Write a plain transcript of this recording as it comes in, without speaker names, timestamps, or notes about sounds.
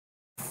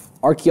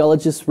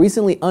Archaeologists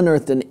recently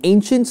unearthed an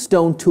ancient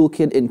stone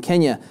toolkit in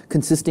Kenya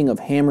consisting of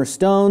hammer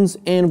stones,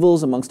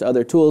 anvils, amongst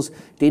other tools,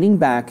 dating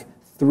back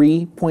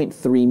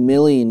 3.3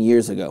 million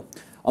years ago.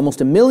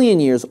 Almost a million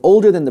years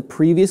older than the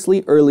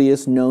previously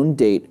earliest known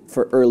date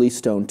for early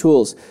stone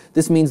tools.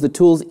 This means the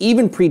tools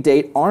even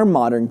predate our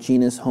modern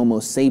genus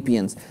Homo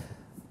sapiens.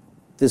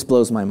 This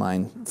blows my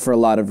mind for a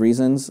lot of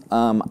reasons.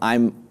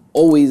 I'm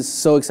always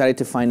so excited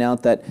to find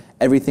out that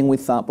everything we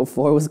thought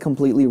before was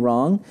completely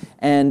wrong.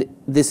 And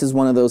this is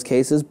one of those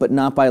cases, but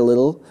not by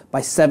little.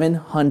 By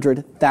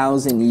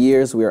 700,000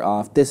 years we are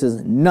off. This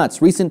is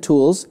nuts. Recent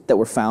tools that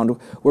were found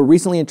were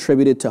recently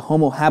attributed to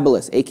Homo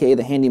habilis, aka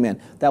the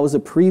handyman. That was a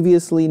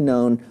previously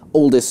known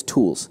oldest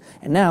tools.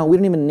 And now we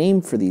don't even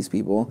name for these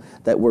people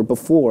that were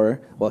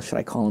before, well, should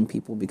I call them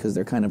people because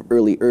they're kind of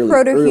early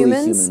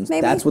humans.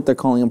 Maybe? That's what they're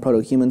calling them,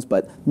 proto-humans,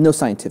 but no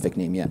scientific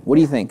name yet. What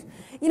do you think?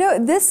 You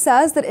know, this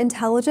says that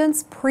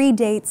intelligence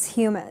predates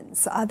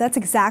humans. That's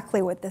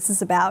exactly what this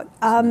is about.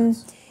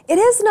 It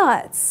is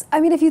nuts. I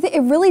mean, if you think,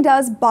 it really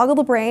does boggle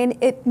the brain.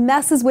 It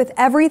messes with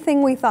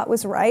everything we thought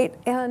was right.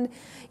 And,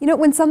 you know,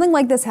 when something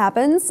like this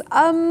happens,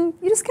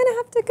 you just kind of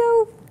have to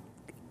go,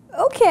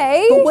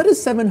 okay. But what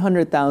is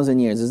 700,000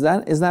 years? Is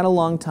that a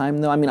long time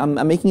though? I mean,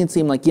 I'm making it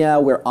seem like, yeah,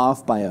 we're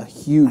off by a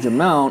huge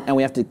amount and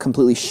we have to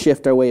completely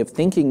shift our way of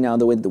thinking now,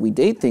 the way that we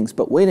date things.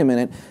 But wait a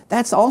minute,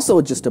 that's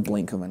also just a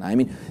blink of an eye. I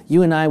mean,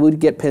 you and I would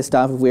get pissed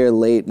off if we were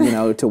late, you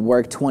know, to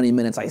work 20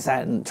 minutes. I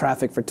sat in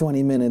traffic for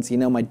 20 minutes, you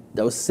know, I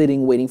was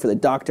sitting waiting for the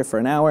doctor for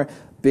an hour.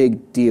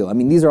 Big deal. I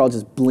mean, these are all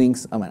just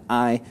blinks of an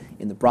eye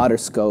in the broader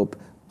scope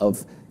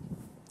of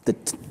the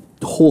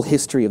whole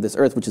history of this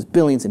earth, which is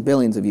billions and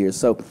billions of years.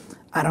 So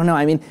I don't know.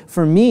 I mean,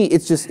 for me,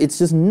 it's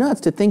just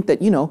nuts to think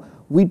that, you know,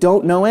 we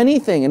don't know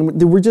anything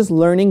and we're just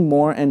learning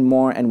more and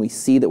more, and we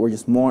see that we're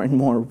just more and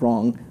more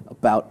wrong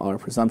about our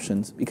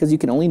presumptions because you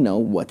can only know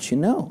what you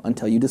know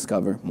until you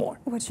discover more.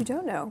 What you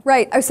don't know.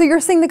 Right. So you're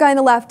saying the guy on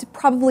the left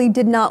probably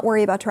did not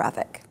worry about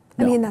traffic.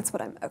 No. I mean, that's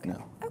what I'm, okay.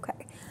 No.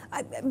 Okay.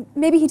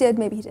 Maybe he did,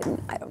 maybe he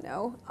didn't, I don't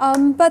know.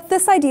 But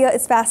this idea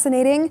is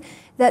fascinating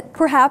that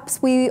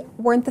perhaps we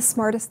weren't the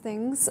smartest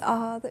things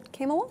that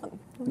came along.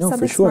 No,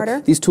 Something for sure.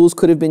 Smarter. These tools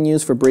could have been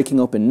used for breaking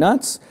open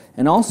nuts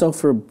and also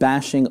for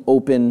bashing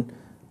open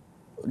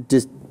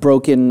just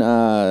broken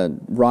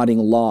rotting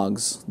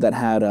logs that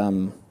had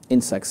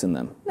insects in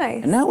them.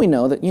 Nice. And now we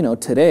know that, you know,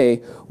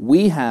 today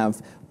we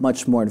have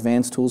much more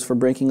advanced tools for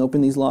breaking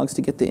open these logs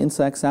to get the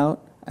insects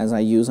out, as I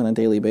use on a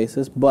daily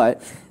basis,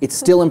 but it's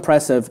still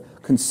impressive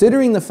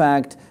considering the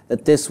fact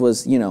that this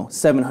was, you know,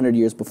 700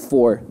 years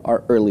before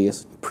our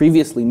earliest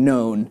previously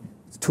known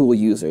tool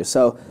users.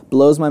 So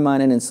blows my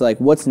mind, and it's like,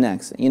 what's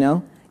next, you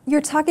know?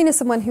 You're talking to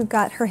someone who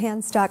got her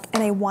hand stuck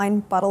in a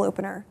wine bottle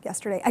opener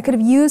yesterday. I could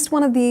have used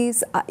one of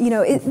these. You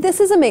know, this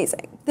is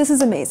amazing. This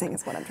is amazing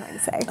is what I'm trying to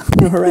say.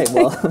 All right,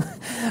 well,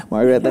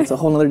 Margaret, that's a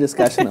whole other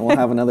discussion that we'll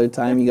have another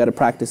time. You got to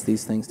practice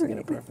these things to get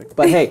it perfect.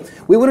 But hey,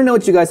 we want to know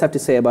what you guys have to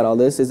say about all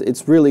this.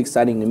 It's really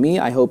exciting to me.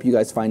 I hope you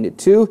guys find it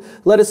too.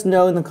 Let us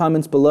know in the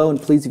comments below, and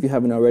please, if you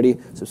haven't already,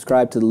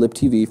 subscribe to the Lip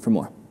TV for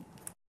more.